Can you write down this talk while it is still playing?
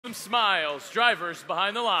some smiles. Drivers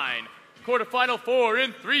behind the line. Quarterfinal 4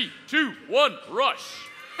 in 3, 2, 1, rush.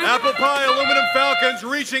 Apple Pie Aluminum Falcons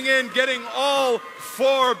reaching in, getting all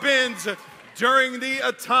 4 bins during the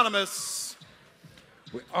autonomous.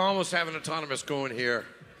 We almost have an autonomous going here.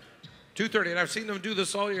 230, and I've seen them do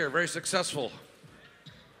this all year. Very successful.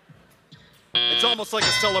 It's almost like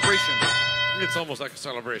a celebration. It's almost like a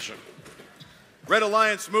celebration. Red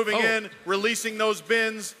Alliance moving in, releasing those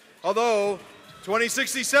bins, although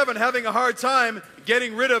 2067 having a hard time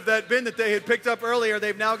getting rid of that bin that they had picked up earlier.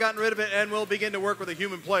 They've now gotten rid of it and will begin to work with a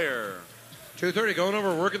human player. 230 going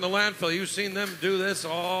over, working the landfill. You've seen them do this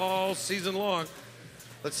all season long.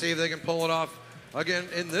 Let's see if they can pull it off again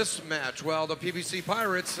in this match. Well, the PBC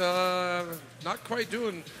Pirates not quite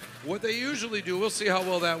doing what they usually do. We'll see how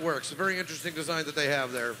well that works. A very interesting design that they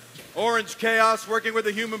have there. Orange Chaos working with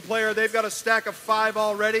a human player. They've got a stack of 5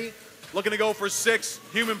 already. Looking to go for 6.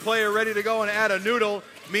 Human player ready to go and add a noodle.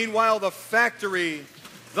 Meanwhile, the factory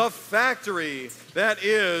that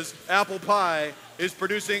is Apple Pie is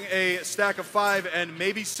producing a stack of 5 and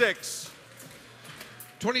maybe 6.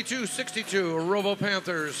 2262, Robo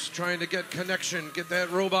Panthers trying to get connection, get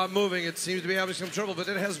that robot moving. It seems to be having some trouble, but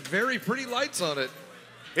it has very pretty lights on it.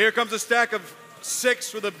 Here comes a stack of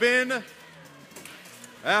 6 with a bin.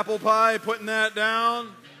 Apple Pie putting that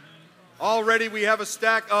down. Already we have a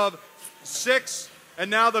stack of 6,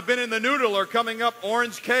 and now the bin and the noodle are coming up.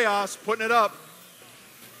 Orange Chaos putting it up.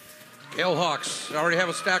 Gale Hawks already have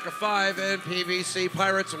a stack of 5, and PVC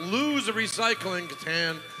Pirates lose a recycling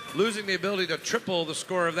can, losing the ability to triple the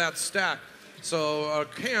score of that stack. So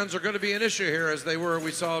cans are going to be an issue here, as they were,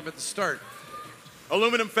 we saw them at the start.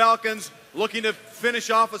 Aluminum Falcons looking to finish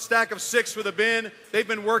off a stack of 6 with a bin. They've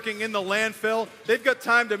been working in the landfill. They've got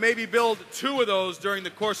time to maybe build 2 of those during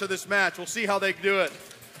the course of this match. We'll see how they do it.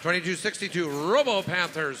 2262, Robo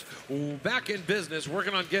Panthers back in business,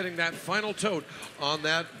 working on getting that final tote on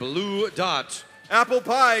that blue dot. Apple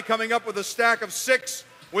Pie coming up with a stack of 6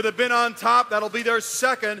 with a bin on top. That'll be their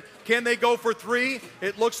second. Can they go for 3?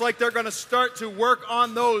 It looks like they're going to start to work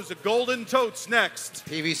on those golden totes next.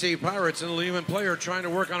 PVC Pirates and a Lehman player trying to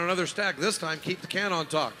work on another stack. This time, keep the can on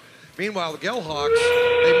top. Meanwhile, the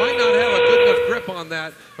Gelhawks, they might not have a good enough grip on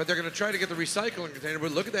that, but they're going to try to get the recycling container.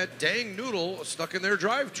 But look at that dang noodle stuck in their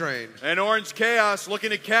drivetrain. And Orange Chaos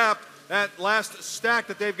looking to cap that last stack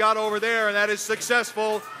that they've got over there, and that is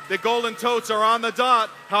successful. The golden totes are on the dot.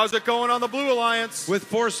 How's it going on the Blue Alliance? With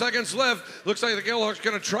 4 seconds left, looks like the Gelhawks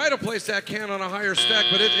going to try to place that can on a higher stack,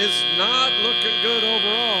 but it is not looking good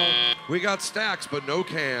overall. We got stacks, but no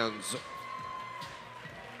cans.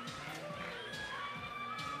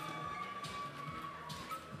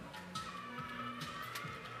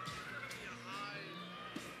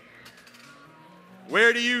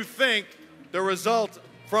 Where do you think the result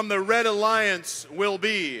from the Red Alliance will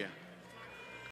be?